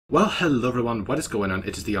Well, hello everyone, what is going on?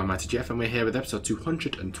 It is TheAlmightyGeoff and we're here with episode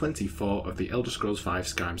 224 of the Elder Scrolls V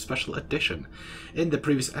Skyrim Special Edition. In the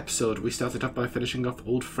previous episode, we started off by finishing off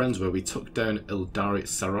Old Friends, where we took down Ildari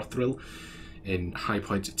Sarothril in High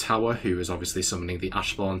Point Tower, who is obviously summoning the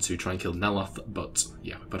Ashborn to try and kill Neloth, but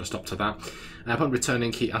yeah, we put a stop to that. Upon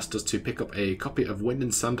returning, he asked us to pick up a copy of Wind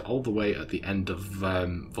and Sand all the way at the end of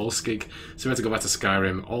Volskig, so we had to go back to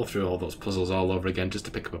Skyrim, all through all those puzzles all over again, just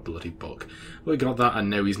to pick up a bloody book. We got that,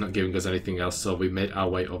 and now he's not giving us anything else, so we made our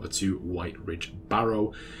way over to White Ridge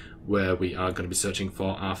Barrow, where we are going to be searching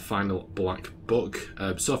for our final black book.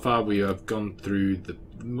 So far we have gone through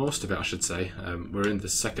most of it, I should say. We're in the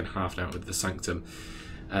second half now with the Sanctum.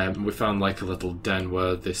 We found like a little den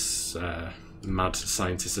where this mad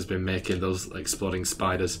scientist has been making those exploding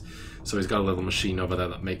spiders. So he's got a little machine over there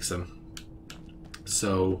that makes them.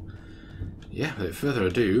 So yeah, without further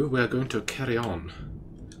ado, we're going to carry on.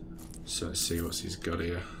 So let's see what he's got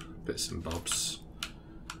here. Bits and bobs.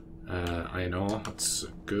 Iron ore, that's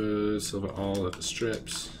good. Silver ore, leather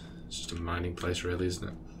strips. It's just a mining place really, isn't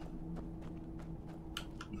it?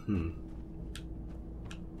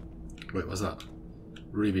 Wait, what's that?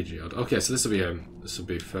 Ruby geode. Okay, so this will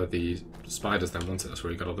be for the spiders then, won't it? That's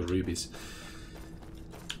where we got all the rubies.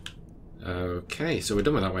 Okay, so we're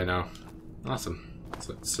done with that way now. Awesome.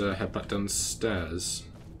 So let's head back downstairs.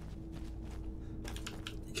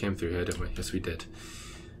 We came through here, didn't we? Yes, we did.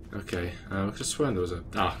 Okay, I could have sworn there was a...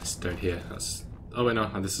 Ah, it's down here. That's... Oh wait,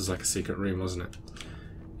 no, and this is like a secret room, wasn't it?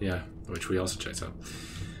 Yeah, which we also checked out.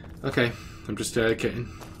 Okay, I'm just getting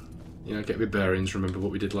my bearings, remember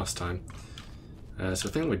what we did last time. So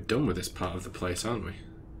I think we're done with this part of the place, aren't we?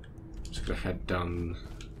 Just gonna head down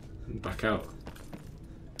and back out.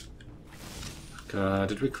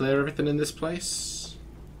 Did we clear everything in this place?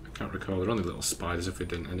 I can't recall. There are only little spiders if we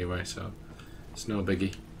didn't anyway, so it's no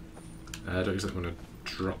biggie. I don't exactly want to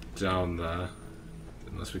drop down there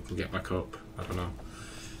unless we can get back up. I don't know.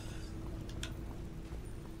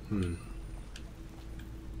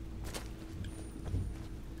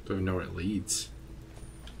 Don't even know where it leads.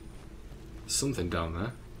 There's something down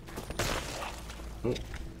there. Oh.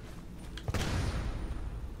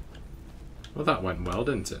 Well, that went well,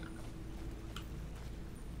 didn't it?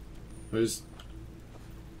 Where's...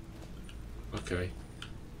 Okay.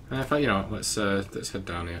 In fact, you know what, let's head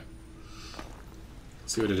down here.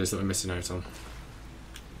 See what it is that we're missing out on.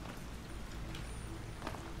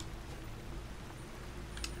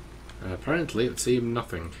 Apparently, it seemed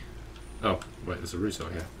nothing. Oh, wait, there's a Russo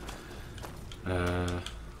here.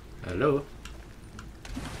 Hello?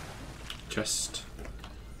 Chest.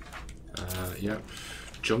 Yep.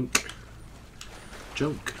 Junk.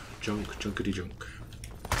 Junkety junk.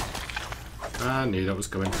 I knew that was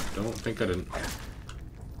coming. Don't think I didn't.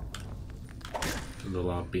 A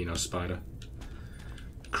little albino spider.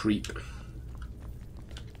 Creep.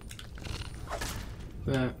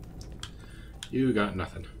 There. You got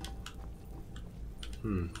nothing.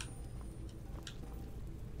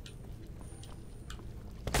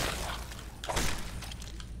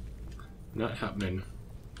 Not happening.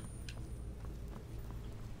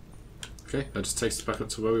 Okay, that just takes us back up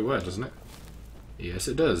to where we were, doesn't it? Yes,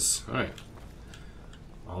 it does. Alright.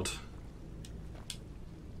 Odd.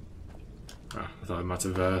 Ah, I thought I might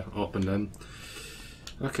have opened then.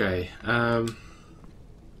 Okay,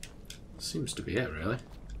 seems to be it, really.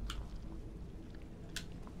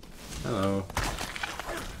 Hello.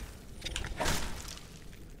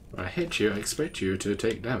 When I hit you, I expect you to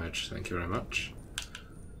take damage. Thank you very much.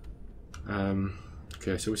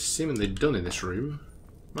 Okay, so we're seemingly done in this room.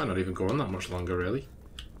 Might not even go on that much longer, really.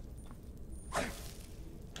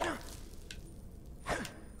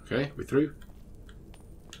 Okay, we're through.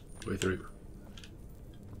 We're through.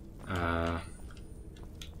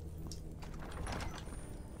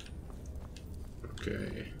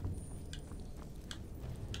 Okay.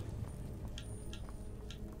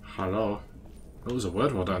 Hello. Oh, there's a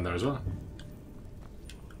word wall down there as well.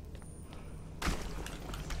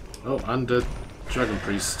 Oh, and a dragon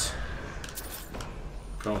priest.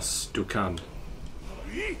 Of course, Dukan.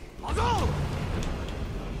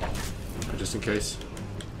 Just in case.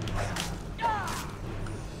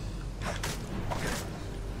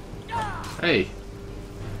 Hey!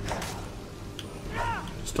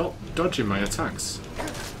 Stop dodging my attacks.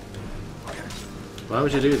 Why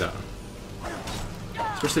would you do that?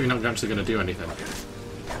 Especially if you're not actually going to do anything.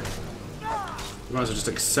 You might as well just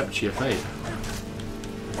accept your fate.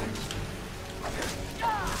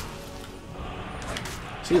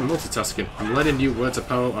 See, I'm multitasking. I'm letting you words of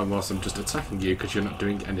power and whilst I'm just attacking you because you're not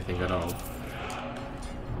doing anything at all.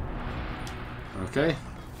 Okay,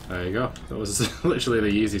 there you go. That was literally the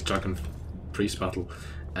easiest dragon priest battle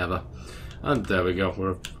ever. And there we go,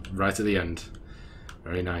 we're right at the end.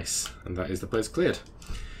 Very nice. And that is the place cleared.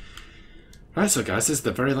 Right, so guys, this is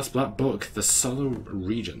the very last black book, the Solar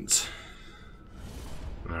Regent.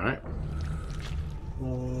 Alright.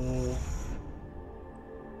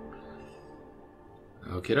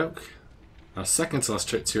 Okie doke. Our second to last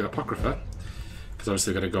trip to Apocrypha, because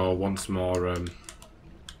obviously we're going to go once more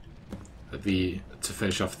to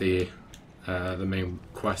finish off the main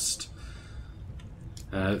quest.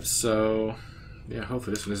 So yeah,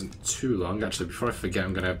 hopefully this one isn't too long. Actually, before I forget,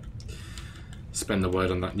 I'm going to spend the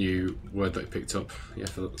word on that new word that I picked up. Yeah,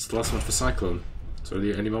 it's the last one for Cyclone. So are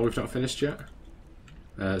there any more we've not finished yet?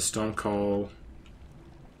 Stormcall.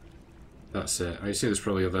 That's it. I assume there's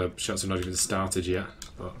probably other shots have not even started yet,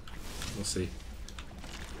 but we'll see.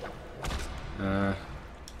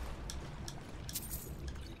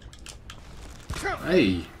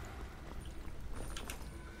 Hey!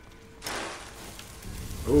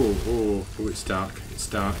 Oh, it's dark. It's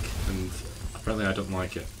dark, and apparently I don't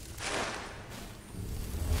like it.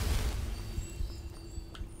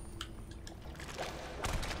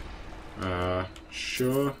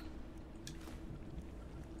 Sure.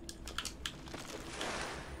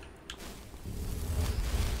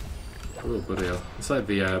 Oh, bloody hell. It's like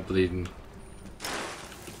the bleeding.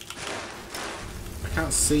 I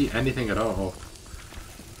can't see anything at all.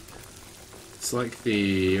 It's like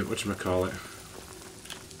the whatchamacallit.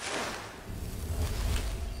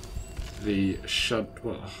 The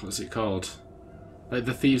what's it called? Like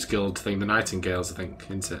the Thieves Guild thing, the Nightingales, I think,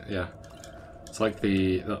 isn't it? Yeah. It's like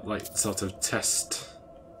that like sort of test.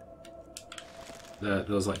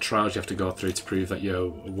 Those like trials you have to go through to prove that you're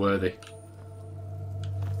worthy.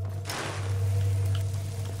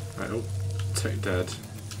 Right, oh, tick dead.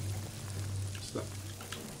 What's that?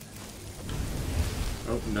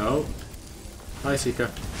 Oh no! Hi, Seeker.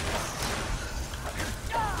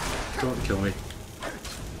 Don't kill me.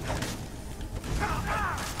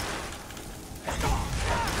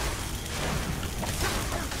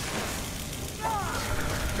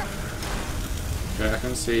 Okay, I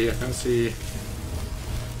can see.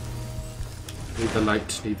 Need the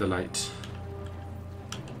light.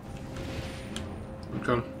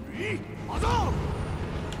 Come.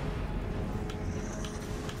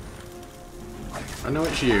 I know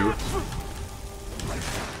it's you.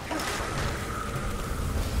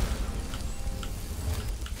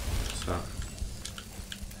 What's that?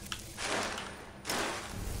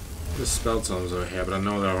 There's spell tomes over here, but I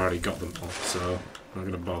know that I've already got them all, so I'm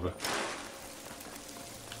not gonna bother.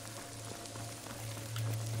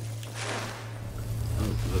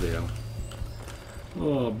 Oh, bloody hell.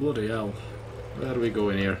 Oh, bloody hell. Where do we go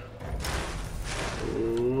in here?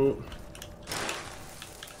 Oh.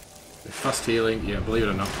 Fast healing, yeah, believe it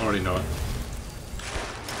or not, I already know it.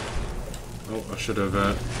 Oh, I should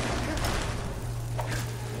have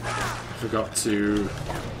forgot to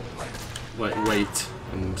like wait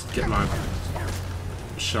and get my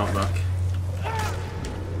shot back.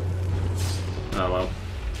 Oh well.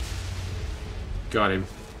 Got him.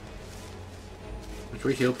 Can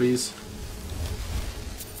we heal, please?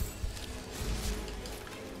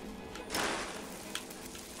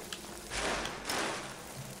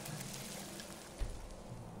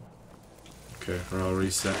 Okay, we're all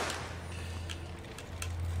reset.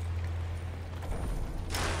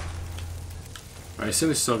 I assume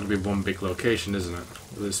this is all going to be one big location, isn't it?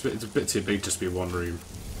 It's a bit too big just to be one room.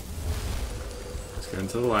 Let's get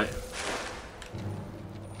into the light.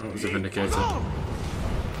 Oh, it was a Vindicator.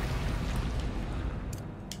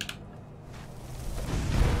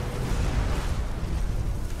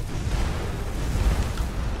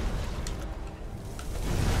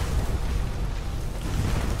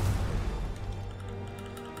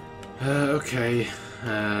 Okay.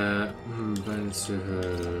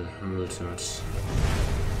 Ultimate.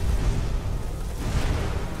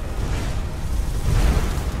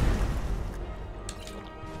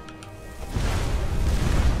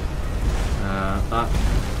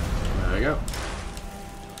 There we go.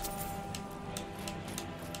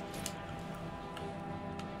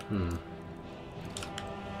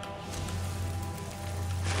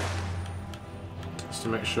 Just to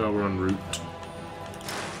make sure we're en route.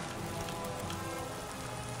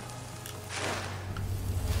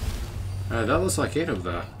 That looks like it up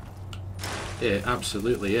there. It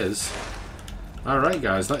absolutely is. Alright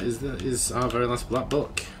guys, that is our very last black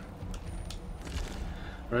book.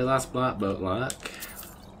 Very last black book, like.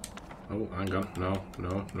 Oh, hang on. No.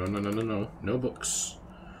 No books.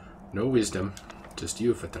 No wisdom. Just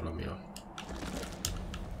you for Romeo.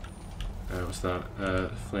 What's that?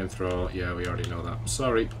 Flamethrower. Yeah, we already know that.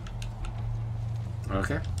 Sorry.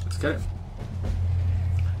 Okay, let's get it.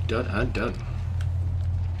 Done and done.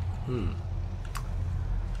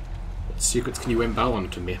 What secrets can you embell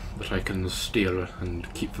onto me that I can steal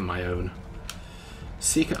and keep for my own?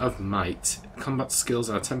 Seeker of Might. Combat skills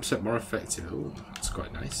are 10% more effective. Ooh, that's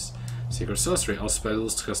quite nice. Seeker of Sorcery. All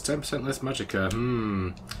spells cost 10% less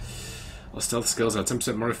magicka. All stealth skills are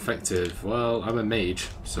 10% more effective. Well, I'm a mage,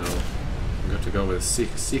 so I'm going to go with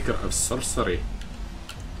Seeker of Sorcery.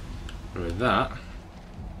 And with that,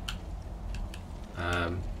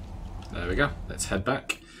 there we go. Let's head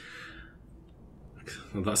back.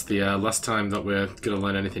 Well, that's the last time that we're going to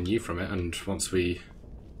learn anything new from it, and once we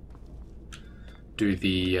do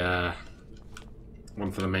the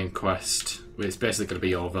one for the main quest, it's basically going to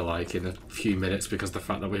be over like in a few minutes, because of the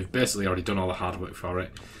fact that we've basically already done all the hard work for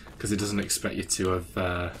it, because it doesn't expect you to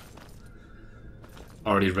have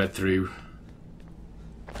already read through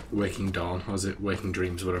Waking Dawn, or was it Waking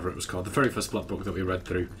Dreams, whatever it was called, the very first black book that we read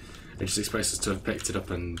through. It just expects us to have picked it up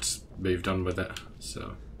and moved on with it,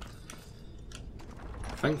 so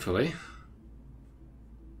thankfully.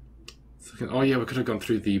 Oh yeah, we could have gone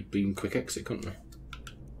through the beam quick exit, couldn't we?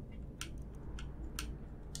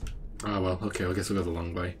 Oh well, okay, I guess we'll go the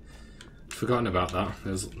long way. Forgotten about that. I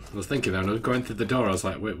was thinking then, I was going through the door, I was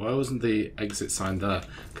like, wait, why wasn't the exit sign there?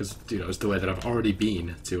 Because, you know, it's the way that I've already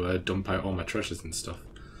been to dump out all my treasures and stuff.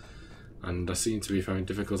 And I seem to be having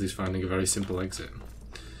difficulties finding a very simple exit.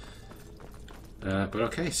 But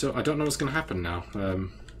okay, so I don't know what's going to happen now.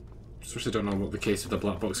 Especially don't know what the case with the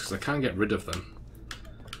black box, because I can't get rid of them.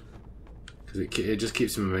 Because it just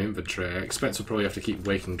keeps them in my inventory. I expect we'll probably have to keep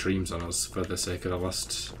Waking Dreams on us for the sake of the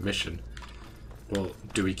last mission. Well,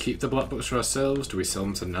 do we keep the black books for ourselves? Do we sell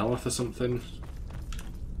them to Neloth or something?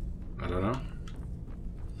 I don't know.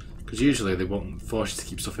 Because usually they won't force you to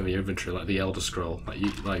keep stuff in the inventory, like the Elder Scroll. Like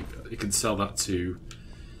you can sell that to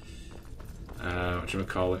what do you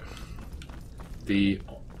call it? The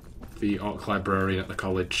Orc Librarian at the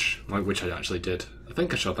college, like, which I actually did. I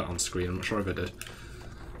think I showed that on screen. I'm not sure if I did,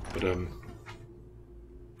 but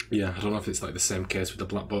yeah, I don't know if it's like the same case with the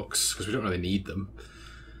black books, because we don't really need them,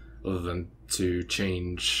 other than to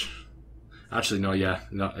change. Actually, no, yeah,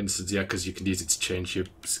 in that instance, yeah, because you can use it to change your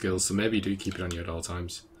skills. So maybe you do keep it on you at all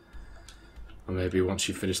times, or maybe once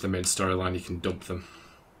you finish the main storyline, you can dump them.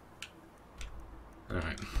 All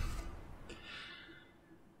right.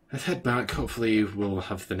 Let's head back. Hopefully we'll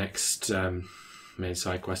have the next main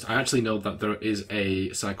side quest. I actually know that there is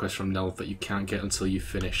a side quest from Neloth that you can't get until you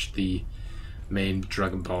finish the main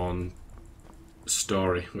Dragonborn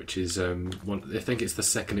story, which is one. I think it's the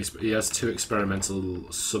second. He has 2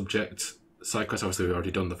 experimental subject side quests. Obviously we've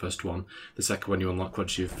already done the first one. The second one you unlock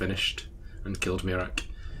once you've finished and killed Miraak.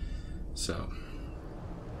 So.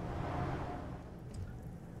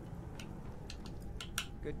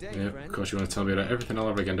 Good day, Yeah, friend. of course you want to tell me about everything all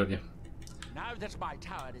over again, don't you? Now that my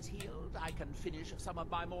tower is healed, I can finish some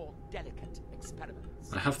of my more delicate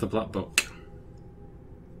experiments. I have the black book.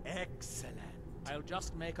 Excellent. I'll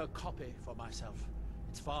just make a copy for myself.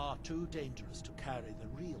 It's far too dangerous to carry the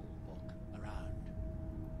real book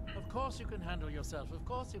around. Of course you can handle yourself. Of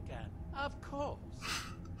course you can. Of course.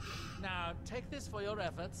 Now, take this for your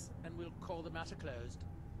efforts, and we'll call the matter closed.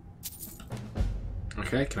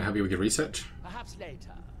 Okay, can I help you with your research? Perhaps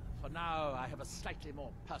later. For now, I have a slightly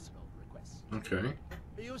more personal request. Okay.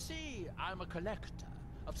 You see, I'm a collector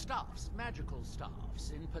of staffs, magical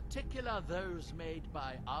staffs, in particular those made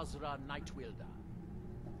by Azra Nightwielder.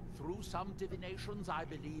 Through some divinations, I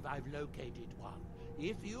believe I've located one.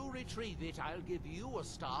 If you retrieve it, I'll give you a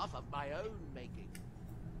staff of my own making.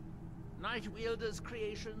 Nightwielder's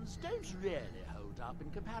creations don't really hold up in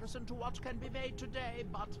comparison to what can be made today,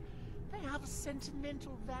 but they have a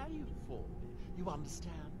sentimental value for me. You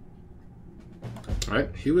understand?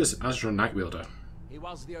 Right, he was Azra Nightwielder. He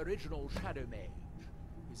was the original Shadow Mage.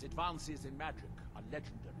 His advances in magic are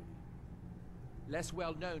legendary. Less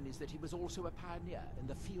well known is that he was also a pioneer in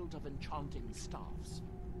the field of enchanting staffs.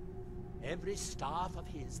 Every staff of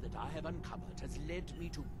his that I have uncovered has led me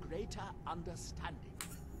to greater understanding.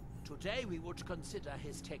 Today we would consider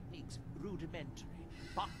his techniques rudimentary,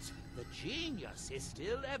 but the genius is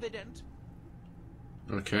still evident.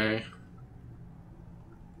 Okay.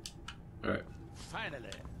 Alright.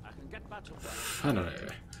 Finally, I can get back to work. Finally.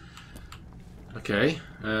 Okay.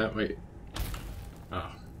 Wait.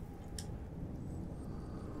 Oh.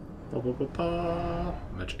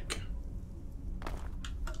 Magic.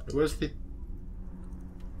 Where's the...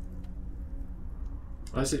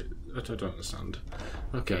 Why is it... I don't understand.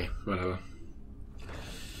 Okay, whatever.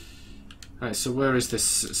 Alright, so where is this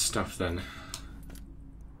stuff then?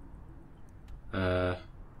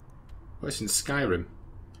 What's in Skyrim?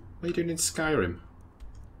 What are you doing in Skyrim?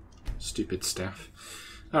 Stupid staff.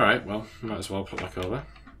 Alright, well, might as well put back over.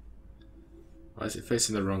 Why is it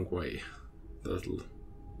facing the wrong way? The little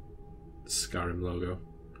Skyrim logo.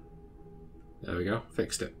 There we go,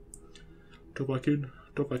 fixed it. Drop back in,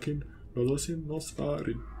 no losing, no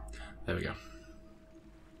Skyrim. There we go.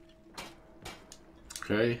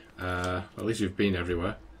 Okay, at least you've been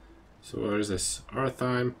everywhere. So where is this?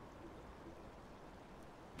 Orotheim.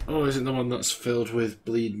 Oh, is it the one that's filled with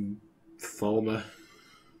bleeding Falmer?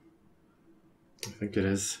 I think it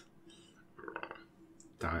is.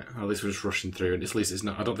 Damn it. At least we're just rushing through, and at least it's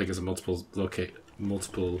not. I don't think it's a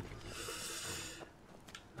multiple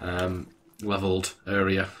leveled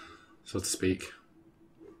area, so to speak.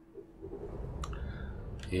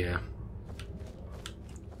 Yeah.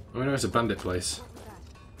 Oh no, it's a bandit place.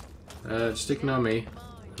 Just ignore me.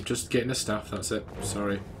 I'm just getting a staff, that's it.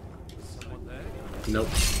 Sorry. Nope.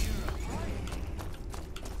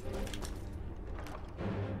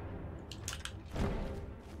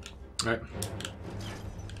 Right.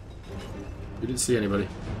 We didn't see anybody.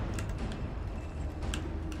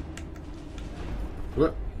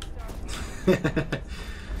 What? That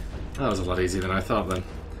was a lot easier than I thought then.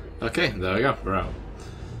 Okay, there we go, we're out.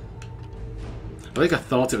 I think I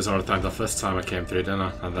thought it was Orotheim the first time I came through, didn't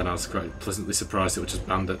I? And then I was quite pleasantly surprised it was just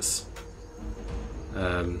bandits.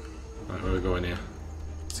 Right, where are we going here?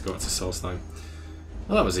 Let's go back to SOLSTHEIM.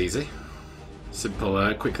 Well, that was easy.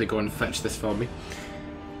 Simple, quickly go and fetch this for me.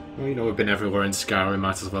 Well, you know, we've been everywhere in Skyrim,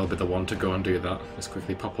 might as well be the one to go and do that. Let's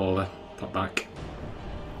quickly pop over, pop back.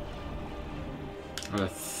 And I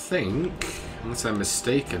think, unless I'm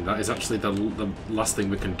mistaken, that is actually the last thing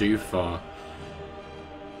we can do for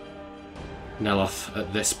Neloth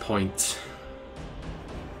at this point.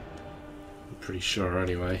 I'm pretty sure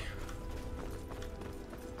anyway.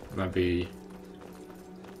 Might be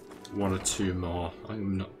one or two more.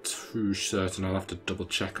 I'm not too certain. I'll have to double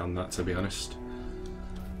check on that, to be honest.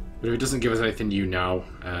 But if it doesn't give us anything new now,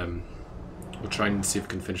 we'll try and see if we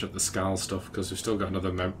can finish up the Skal stuff, because we've still got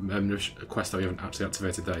another quest that we haven't actually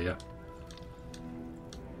activated there yet.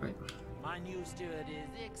 Right. My new steward is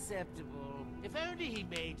acceptable. If only he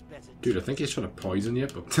made better. Dude, I think he's trying to poison you,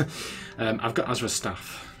 but I've got Azra's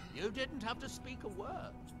staff. You didn't have to speak a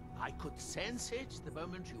word. I could sense it the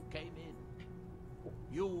moment you came in.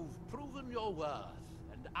 You've proven your worth,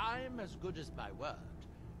 and I'm as good as my word.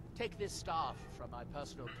 Take this staff from my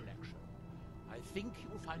personal collection. I think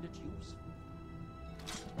you'll find it useful.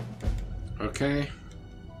 Okay.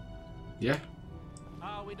 Yeah.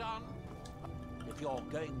 Are we done? If you're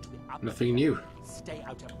going to be up, Nothing new. Stay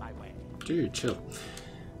out of my way. Dude, chill.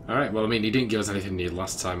 Alright, well, I mean, he didn't give us anything new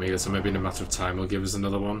last time either, so maybe in a matter of time he'll give us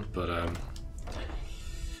another one, but,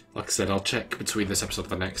 like I said, I'll check between this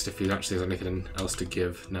episode and the next if he actually has anything else to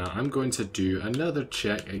give. Now, I'm going to do another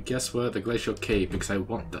check at, guess where? The Glacial Cave, because I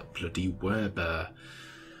want that bloody Werber.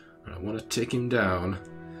 And I want to take him down,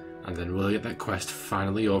 and then we'll get that quest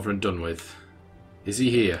finally over and done with. Is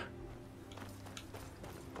he here?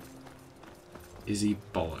 Is he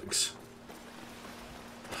bollocks?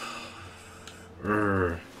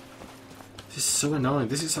 Urgh. This is so annoying.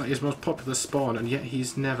 This is like his most popular spawn, and yet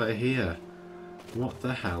he's never here. What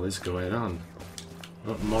the hell is going on?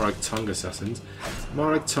 Oh, Morag Tongue assassins.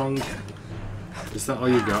 Morag Tongue. Is that all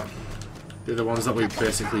you got? They're the ones that we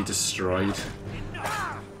basically destroyed.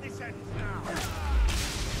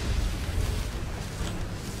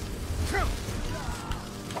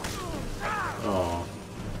 Oh.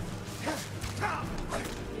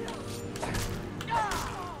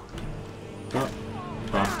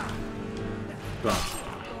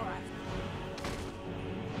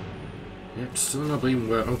 Yep, still not being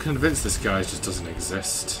worked. I'm convinced this guy just doesn't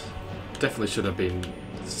exist. Definitely should have been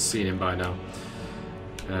seen him by now.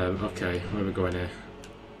 Okay, where are we going here?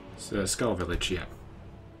 So, Skull Village, yeah.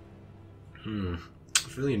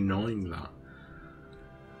 It's really annoying that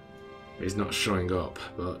he's not showing up,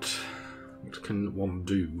 but what can one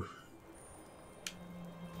do?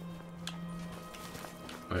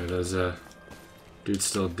 Oh, yeah, there's a dude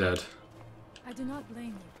still dead. I do not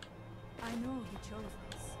blame you. I know he chose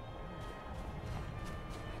this.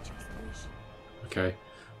 I just wish. Okay.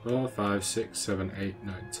 4, 5, 6, 7, 8,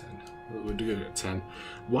 9, 10. We're doing it at 10.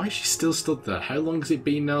 Why is she still stood there? How long has it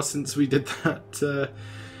been now since we did that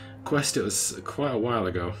quest? It was quite a while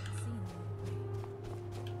ago.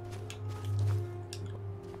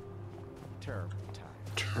 Terrible time.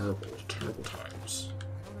 Terrible times.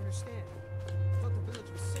 I don't understand.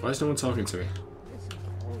 Why is no one talking to me?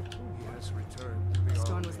 Yes, return.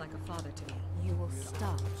 Storm was like a father to me. You will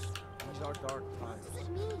stop. These are dark times.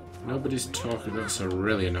 Nobody's talking. That's so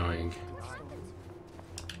really annoying.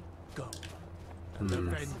 Go.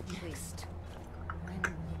 Waste. I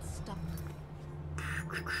will stop.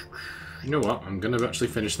 You know what? I'm going to actually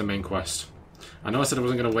finish the main quest. I know I said I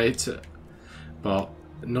wasn't going to wait, but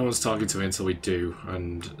no one's talking to me until we do,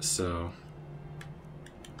 and so...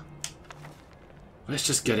 Let's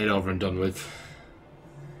just get it over and done with.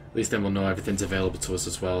 At least then we'll know everything's available to us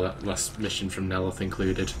as well, that last mission from Neloth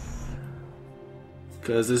included.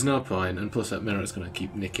 Because there's no point, and plus that Miraak's going to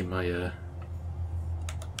keep nicking my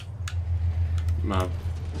my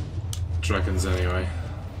dragons anyway.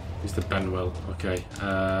 He's the Benwell. Okay.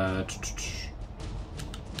 What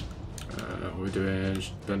are we doing?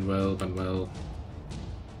 Benwell.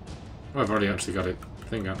 Oh, I've already actually got it.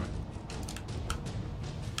 Thing, haven't I?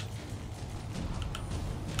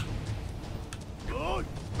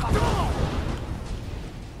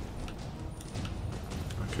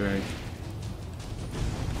 Okay.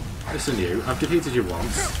 Listen, you. I've defeated you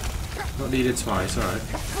once. Not needed twice. All right.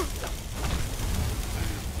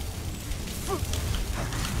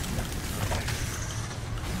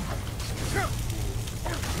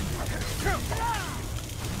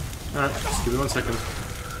 Alright, just give me 1 second.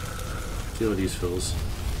 Deal with these fools.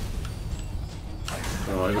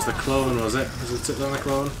 Oh, it was the clone, was it? Was it down the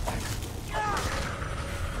clone?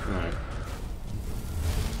 Alright.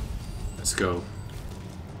 Let's go.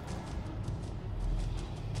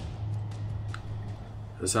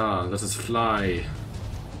 Huzzah, let us fly.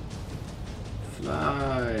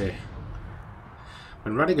 Fly.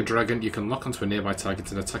 When riding a dragon, you can lock onto a nearby target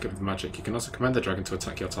and attack it with magic. You can also command the dragon to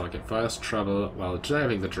attack your target. Fast travel while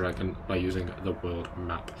driving the dragon by using the world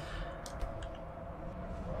map.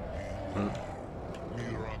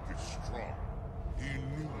 Miraak is strong. He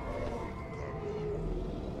knew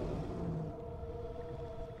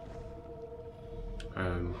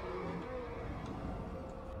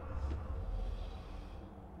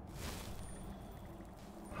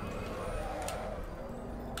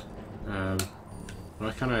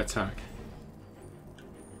Why can't I attack?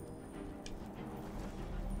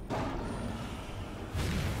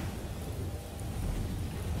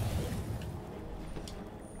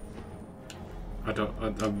 I'll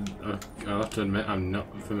have to admit I'm not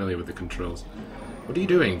familiar with the controls. What are you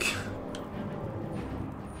doing?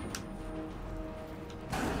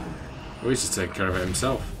 Oh, he's just taking care of it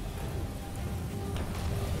himself.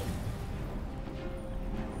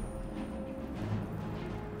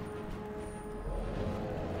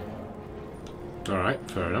 Alright,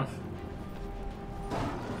 fair enough.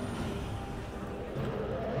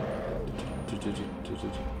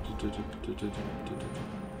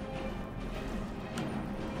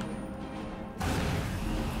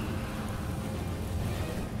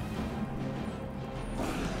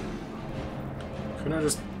 Can I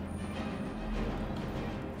just...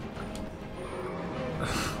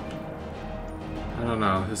 I don't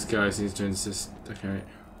know, this guy seems to insist... Okay.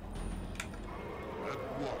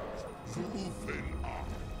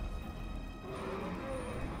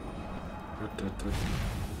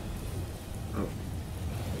 Oh.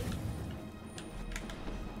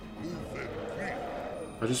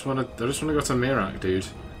 I just wanna go to Miraak, dude.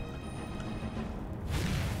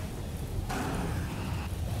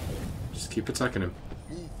 Just keep attacking him.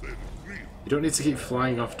 You don't need to keep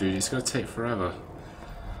flying off, dude. It's gonna take forever.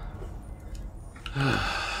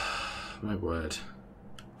 My word.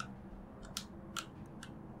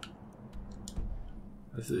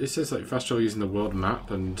 It says like fast travel using the world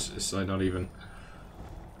map, and it's like not even...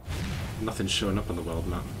 Nothing's showing up on the world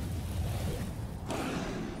map.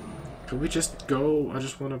 Can we just go? I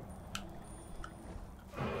just want to...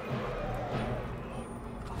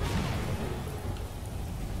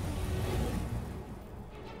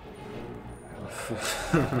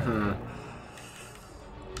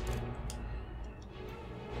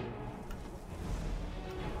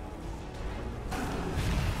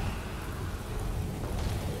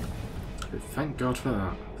 Thank God for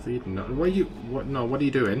that. Feeding. What are you? What? No. What are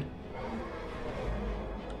you doing?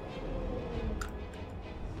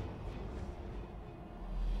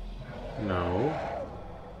 No.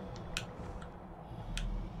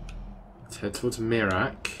 Let's head towards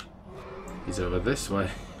Miraak. He's over this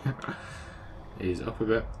way. He's up a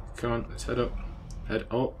bit. Come on, let's head up. Head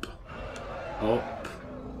up. Up.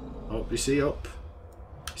 Up. You see up?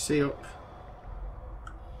 You see up?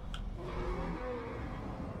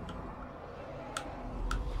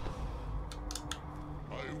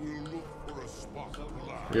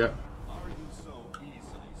 Yeah. Are you so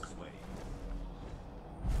easily swayed?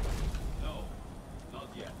 No, not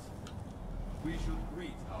yet. We should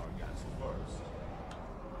greet our guest first.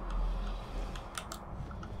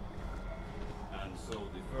 And so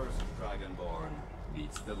the first Dragonborn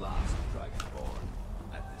meets the last Dragonborn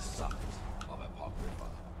at the summit of Apocrypha.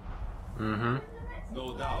 Mm-hmm.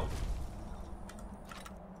 No doubt.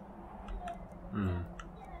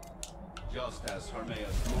 just as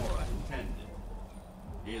Hermaeus Mora intended.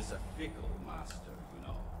 He is a fickle master, you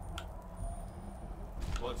know.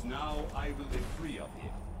 But now I will be free of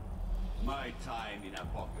him. My time in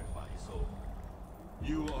Apocrypha is over.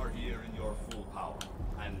 You are here in your full power,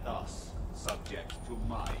 and thus subject to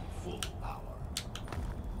my full power.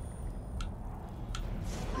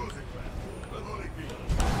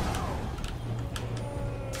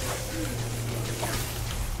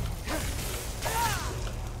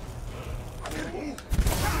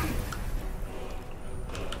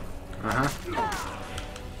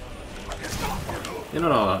 You're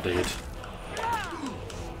not all that, dude.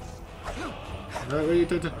 What are you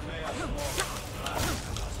doing?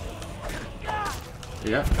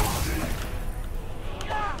 Yeah.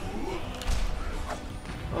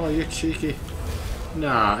 Oh, you cheeky.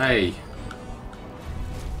 Nah, hey.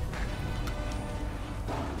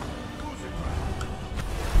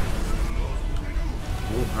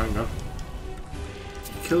 Oh, hang on.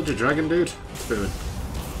 You killed your dragon, dude. That's a bit of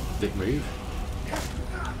a dick move.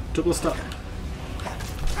 Double stop.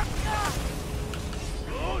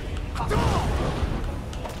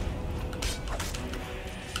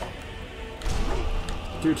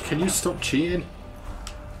 Dude, can you stop cheating?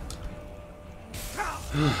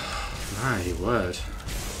 My word.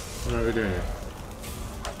 What are we doing here?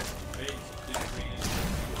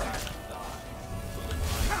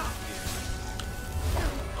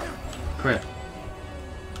 Come here.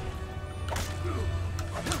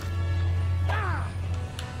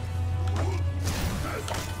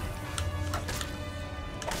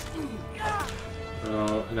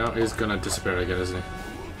 Oh, now he's gonna disappear again, isn't he?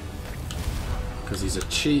 Because he's a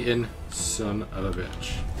cheating son of a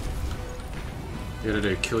bitch. You gotta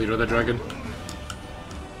do, kill your other dragon.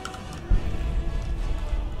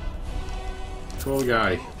 Poor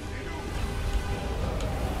guy.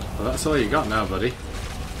 Well, that's all you got now, buddy.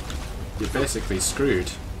 You're basically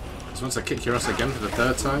screwed. Because once I kick your ass again for the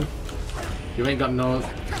third time, you ain't got no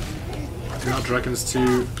dragons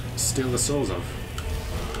to steal the souls of.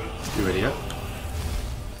 You idiot.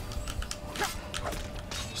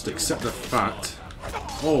 Just accept the fact.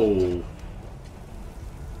 Oh.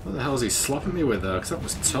 What the hell is he slapping me with there? Because that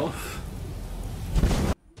was tough.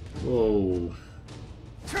 Whoa.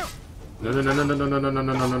 No, no, no, no, no, no, no, no, no,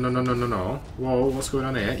 no, no, no, no, no, no, no. Whoa, what's going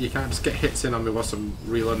on here? You can't just get hits in on me whilst I'm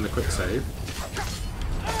reloading the quick save.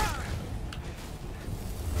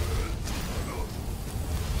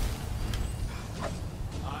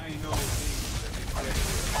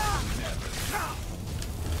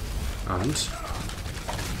 And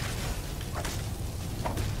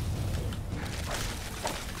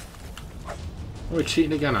oh, we're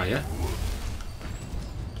cheating again, are you?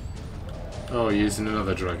 Oh, you're using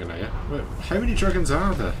another dragon, are you? Wait, how many dragons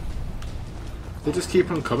are there? They just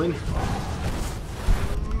keep on coming.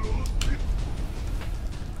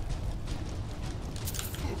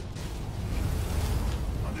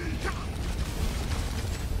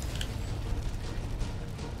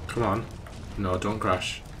 Come on. No, don't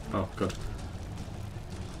crash. Oh, good.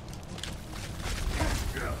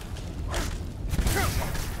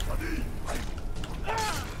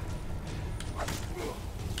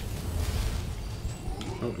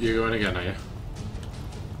 Oh, you're going again, are you?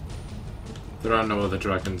 There are no other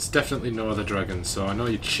dragons. Definitely no other dragons, so I know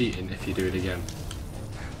you're cheating if you do it again.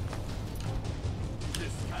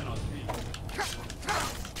 This cannot be.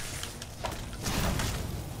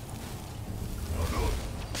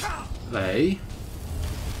 They?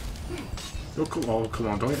 Oh, come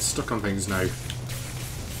on, don't get stuck on things now.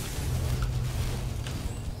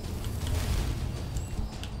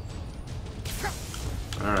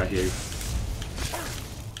 Alright, you.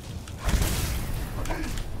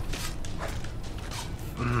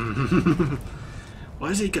 Why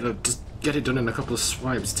is he gonna just get it done in a couple of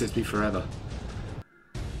swipes? It takes me forever.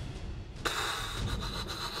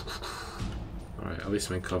 Alright, at least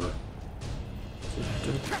I'm in cover.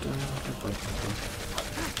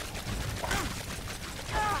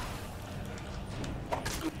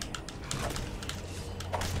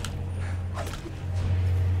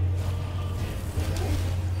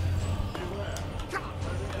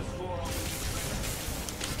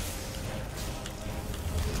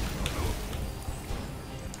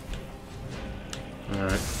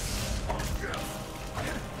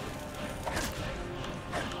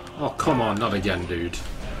 Oh, come on, not again, dude.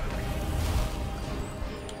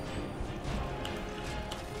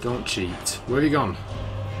 Don't cheat. Where have you gone?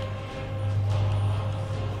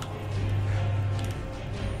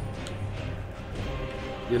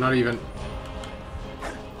 You're not even...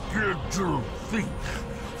 Did you think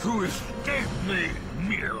to escape me,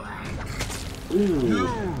 Miraak? Ooh. You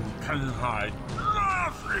can hide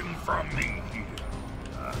nothing suffering from me here.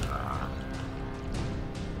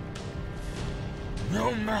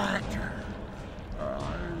 No matter. I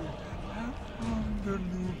have found a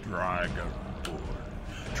new dragon born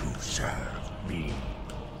to serve me.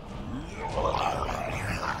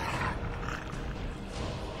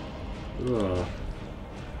 Oh.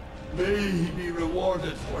 May he be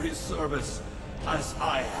rewarded for his service, as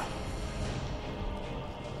I am.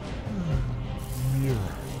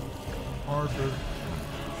 Miraak, harder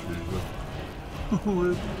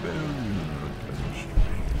rebellion against me.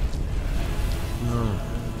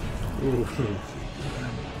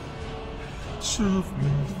 Serve me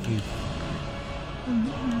faithfully, and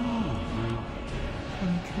you will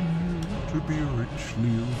continue to be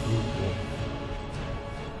richly rewarded.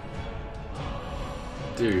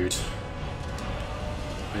 Dude.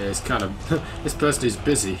 Yeah, it's kind of... this person is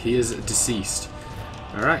busy. He is deceased.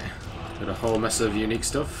 Alright. Got a whole mess of unique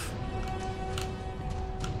stuff.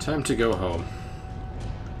 Time to go home.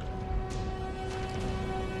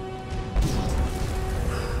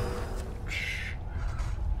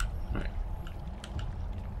 Right.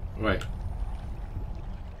 Wait.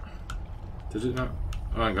 Did it not?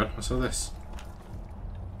 Oh, hang on. What's all this?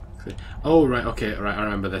 Oh, right, okay, right, I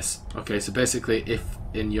remember this. Okay, so basically, if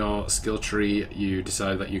in your skill tree you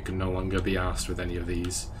decide that you can no longer be asked with any of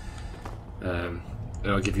these,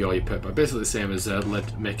 it'll give you all your perk. But basically the same as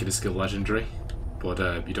making a skill legendary, but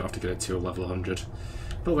you don't have to get it to a level 100.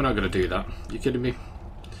 But we're not going to do that. You kidding me?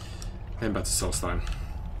 Heading back to SOLSTHEIM.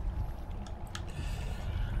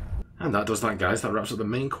 And that does that, guys. That wraps up the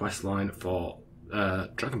main quest line for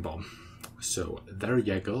Dragon Ball. So, there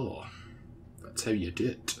you go. That's how you do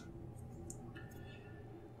it.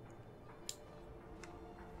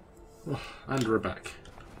 Oh, and we're back.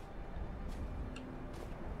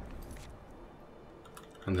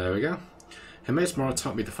 And there we go. Her mate Mora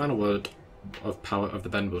taught me the final word of power of the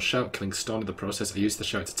bendable shout, killing Stone in the process. I used the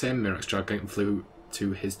shout to tame Miraak's dragon and flew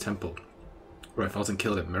to his temple, where I fought and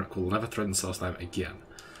killed him. Miraak will never threaten SOLSTHEIM again.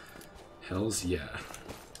 Hells yeah.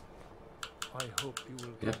 I hope you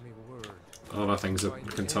will give me word. All of our things up.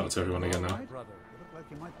 We can talk to everyone again now.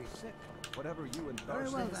 You might be sick. Whatever you and Very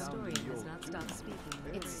well, the story has not stopped speaking.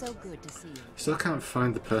 It's so good to see you. Still can't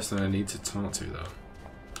find the person I need to talk to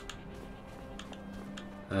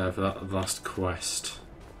though. For that last quest.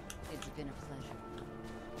 It's been a pleasure.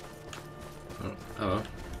 Oh, hello.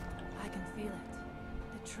 I can feel it.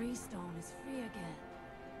 The tree stone is free again.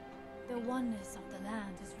 The oneness of the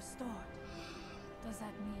land is restored. Does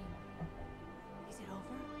that mean... is it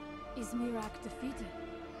over? Is Miraak defeated?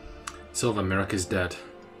 Silver, Miraak is dead.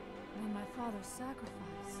 When my father's sacrifice,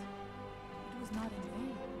 it was not in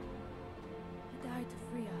vain. He died to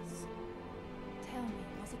free us. Tell me,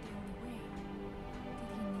 was it the only way? Did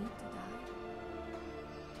he need to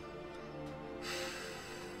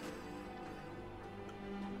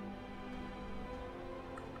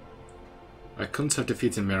die? I couldn't have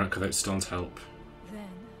defeated Miraak without Stone's help.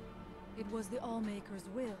 Then, it was the Allmaker's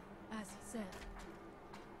will, as he said.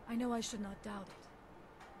 I know I should not doubt it,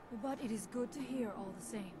 but it is good to hear all the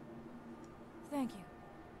same. Thank you.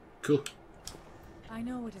 Cool. I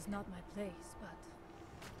know it is not my place, but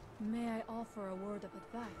may I offer a word of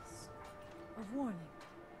advice? Of warning?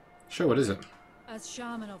 Sure, what is it? As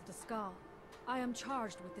shaman of the Skull, I am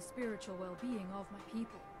charged with the spiritual well-being of my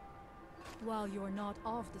people. While you're not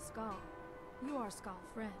of the Skull, you are Skull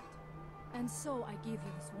friend, and so I give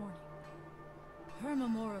you this warning.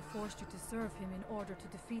 Hermamora forced you to serve him in order to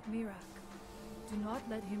defeat Miraak. Do not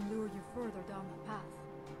let him lure you further down the path.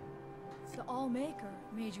 The Allmaker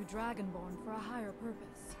made you Dragonborn for a higher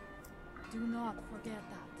purpose. Do not forget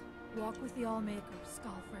that. Walk with the Allmaker,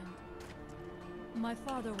 Skull friend. My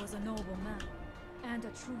father was a noble man, and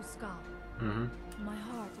a true Skull. My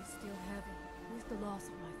heart is still heavy with the loss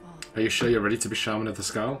of my father. Are you sure you're ready to be Shaman of the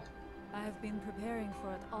Skull? I have been preparing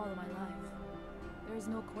for it all my life. There is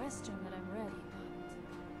no question that I'm ready,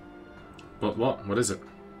 But what? What is it?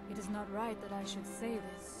 it is not right that I should say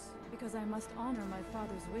this, because I must honor my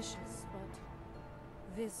father's wishes, but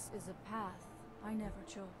this is a path I never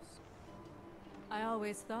chose. I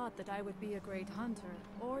always thought that I would be a great hunter,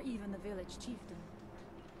 or even a village chieftain.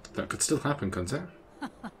 That could still happen, couldn't it?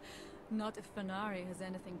 Not if Fenari has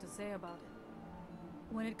anything to say about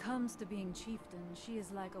it. When it comes to being chieftain, she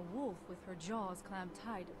is like a wolf with her jaws clamped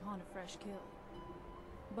tight upon a fresh kill.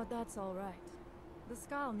 But that's all right. The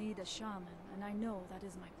Skull need a shaman, and I know that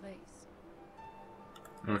is my place.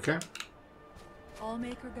 Okay.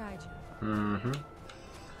 Allmaker guide you.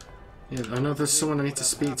 Yeah, I know there's someone I need to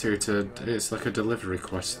speak to. It's like a delivery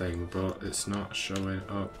quest thing, but it's not showing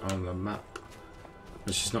up on the map.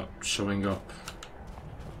 It's just not showing up.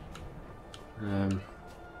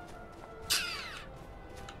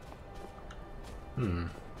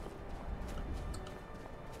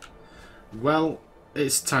 Well,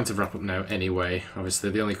 it's time to wrap up now anyway.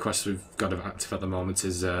 Obviously, the only quest we've got active at the moment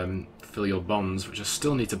is fill your bonds, which I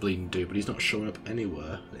still need to bleed and do, but he's not showing up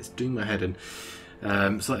anywhere. It's doing my head in.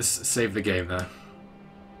 So let's save the game there.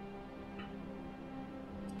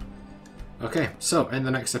 Okay, so in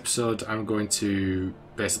the next episode, I'm going to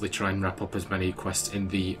basically try and wrap up as many quests in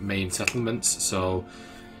the main settlements. So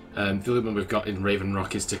the only one we've got in Raven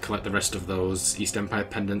Rock is to collect the rest of those East Empire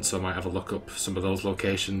pendants, so I might have a look up some of those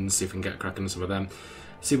locations, see if we can get cracking on some of them.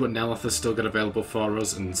 See what Neloth has still got available for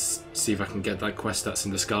us, and see if I can get that quest that's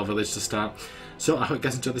in the Skull Village to start. So I hope you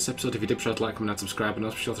guys enjoyed this episode. If you did, be sure to like, comment and subscribe, and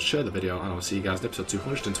also be sure to share the video, and I'll see you guys in episode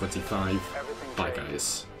 225. Bye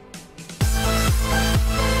guys.